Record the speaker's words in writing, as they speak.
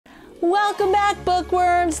Welcome back,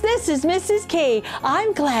 bookworms. This is Mrs. K.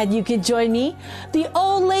 I'm glad you could join me. The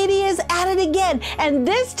old lady is at it again, and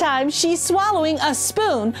this time she's swallowing a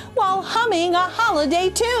spoon while humming a holiday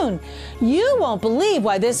tune. You won't believe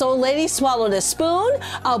why this old lady swallowed a spoon,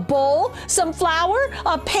 a bowl, some flour,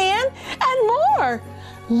 a pan, and more.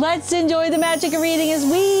 Let's enjoy the magic of reading as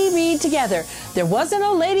we read together. There Was an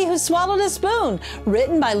Old Lady Who Swallowed a Spoon,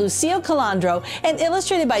 written by Lucille Colandro and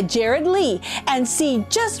illustrated by Jared Lee, and see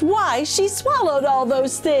just why she swallowed all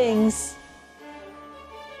those things.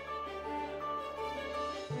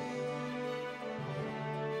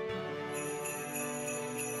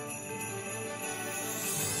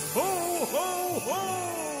 Ho, ho, ho!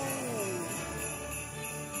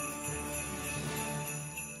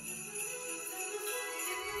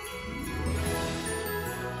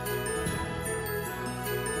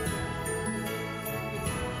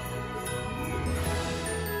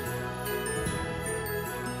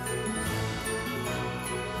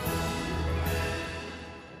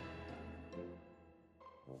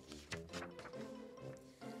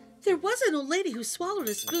 There was an old lady who swallowed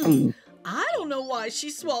a spoon. I don't know why she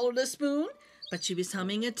swallowed a spoon, but she was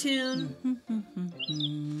humming a tune.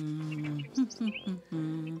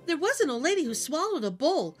 There was an old lady who swallowed a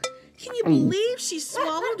bowl. Can you believe she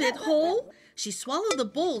swallowed it whole? She swallowed the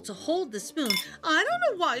bowl to hold the spoon. I don't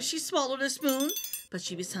know why she swallowed a spoon, but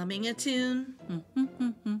she was humming a tune.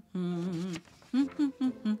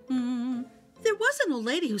 There was an old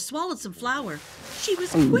lady who swallowed some flour. She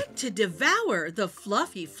was quick to devour the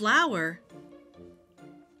fluffy flour.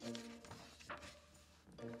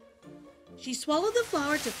 She swallowed the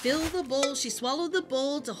flour to fill the bowl. She swallowed the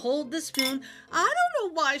bowl to hold the spoon. I don't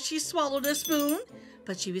know why she swallowed a spoon,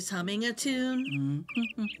 but she was humming a tune.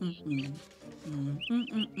 There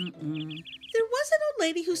was an old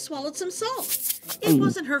lady who swallowed some salt. It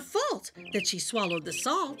wasn't her fault that she swallowed the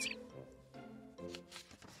salt.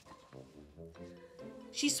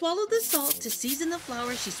 She swallowed the salt to season the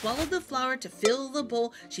flour. She swallowed the flour to fill the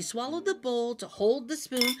bowl. She swallowed the bowl to hold the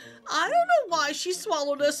spoon. I don't know why she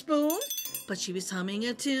swallowed a spoon, but she was humming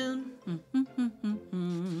a tune.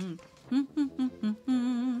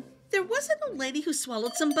 There was an old lady who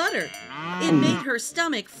swallowed some butter. It made her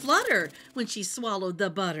stomach flutter when she swallowed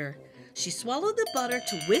the butter. She swallowed the butter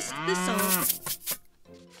to whisk the salt.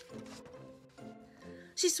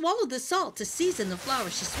 She swallowed the salt to season the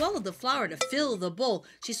flour. She swallowed the flour to fill the bowl.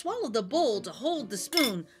 She swallowed the bowl to hold the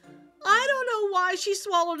spoon. I don't know why she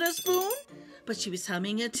swallowed a spoon, but she was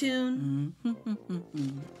humming a tune.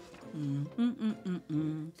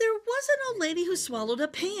 There was an old lady who swallowed a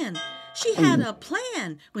pan. She had a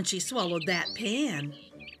plan when she swallowed that pan.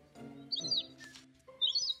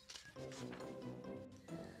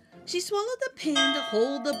 She swallowed the pan to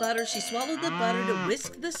hold the butter. She swallowed the butter to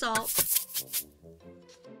whisk the salt.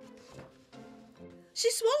 She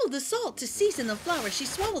swallowed the salt to season the flour. She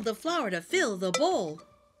swallowed the flour to fill the bowl.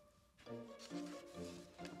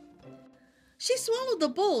 She swallowed the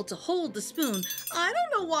bowl to hold the spoon. I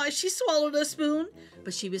don't know why she swallowed a spoon,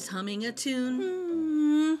 but she was humming a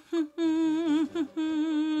tune.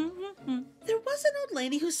 There was an old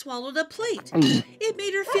lady who swallowed a plate. It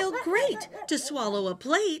made her feel great to swallow a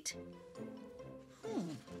plate.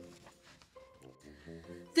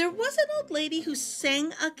 There was an old lady who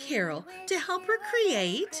sang a carol to help her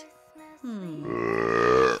create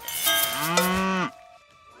the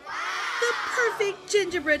perfect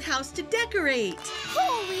gingerbread house to decorate.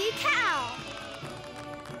 Holy cow!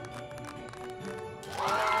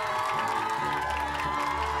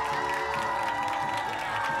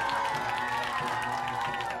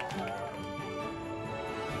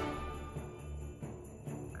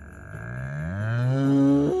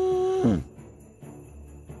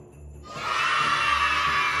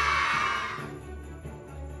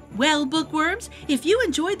 Well, bookworms, if you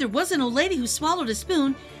enjoyed There Was an Old Lady Who Swallowed a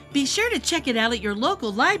Spoon, be sure to check it out at your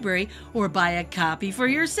local library or buy a copy for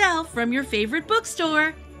yourself from your favorite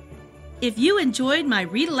bookstore. If you enjoyed my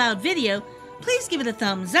Read Aloud video, please give it a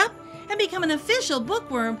thumbs up and become an official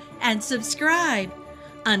bookworm and subscribe.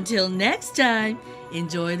 Until next time,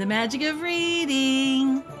 enjoy the magic of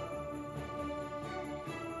reading.